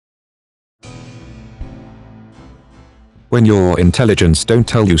When your intelligence don't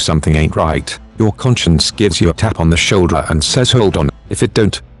tell you something ain't right, your conscience gives you a tap on the shoulder and says hold on. If it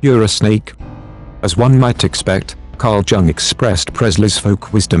don't, you're a snake. As one might expect, Carl Jung expressed Presley's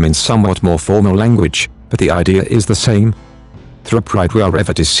folk wisdom in somewhat more formal language, but the idea is the same. Through pride we are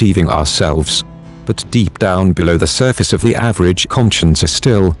ever deceiving ourselves. But deep down below the surface of the average conscience a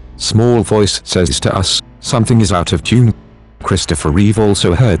still, small voice says to us, something is out of tune. Christopher Reeve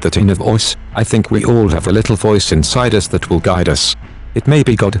also heard that inner voice. I think we all have a little voice inside us that will guide us. It may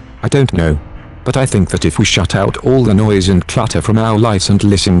be God, I don't know. But I think that if we shut out all the noise and clutter from our lives and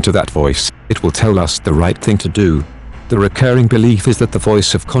listen to that voice, it will tell us the right thing to do. The recurring belief is that the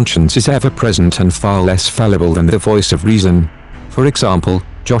voice of conscience is ever present and far less fallible than the voice of reason. For example,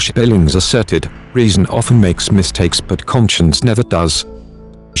 Josh Billings asserted, reason often makes mistakes but conscience never does.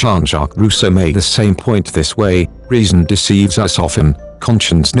 Jean-Jacques Rousseau made the same point this way, reason deceives us often,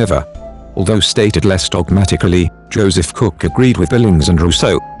 conscience never. Although stated less dogmatically, Joseph Cook agreed with Billings and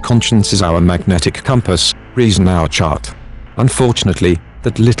Rousseau, conscience is our magnetic compass, reason our chart. Unfortunately,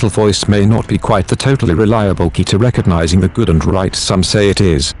 that little voice may not be quite the totally reliable key to recognizing the good and right some say it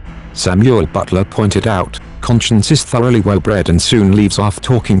is. Samuel Butler pointed out, conscience is thoroughly well-bred and soon leaves off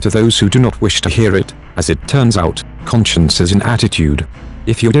talking to those who do not wish to hear it. As it turns out, conscience is an attitude.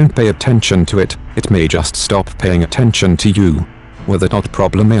 If you don't pay attention to it, it may just stop paying attention to you. Were that not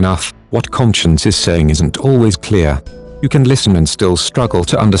problem enough, what conscience is saying isn't always clear. You can listen and still struggle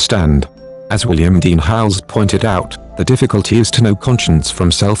to understand. As William Dean Howells pointed out, the difficulty is to know conscience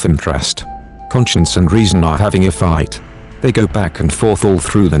from self-interest. Conscience and reason are having a fight. They go back and forth all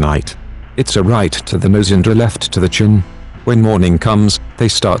through the night. It's a right to the nose and a left to the chin. When morning comes, they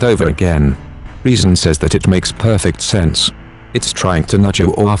start over again. Reason says that it makes perfect sense. It's trying to nudge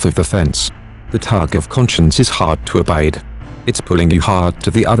you off of the fence. The tug of conscience is hard to abide. It's pulling you hard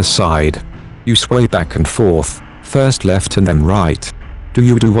to the other side. You sway back and forth, first left and then right. Do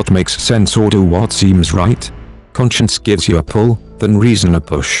you do what makes sense or do what seems right? Conscience gives you a pull, then reason a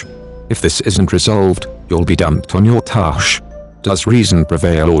push. If this isn't resolved, you'll be dumped on your tush. Does reason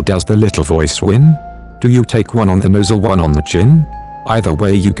prevail or does the little voice win? Do you take one on the nose or one on the chin? Either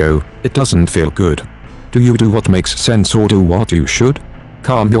way you go, it doesn't feel good. Do you do what makes sense or do what you should?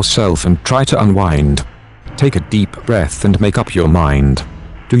 Calm yourself and try to unwind. Take a deep breath and make up your mind.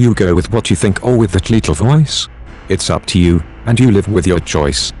 Do you go with what you think or with that little voice? It's up to you, and you live with your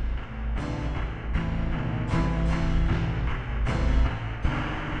choice.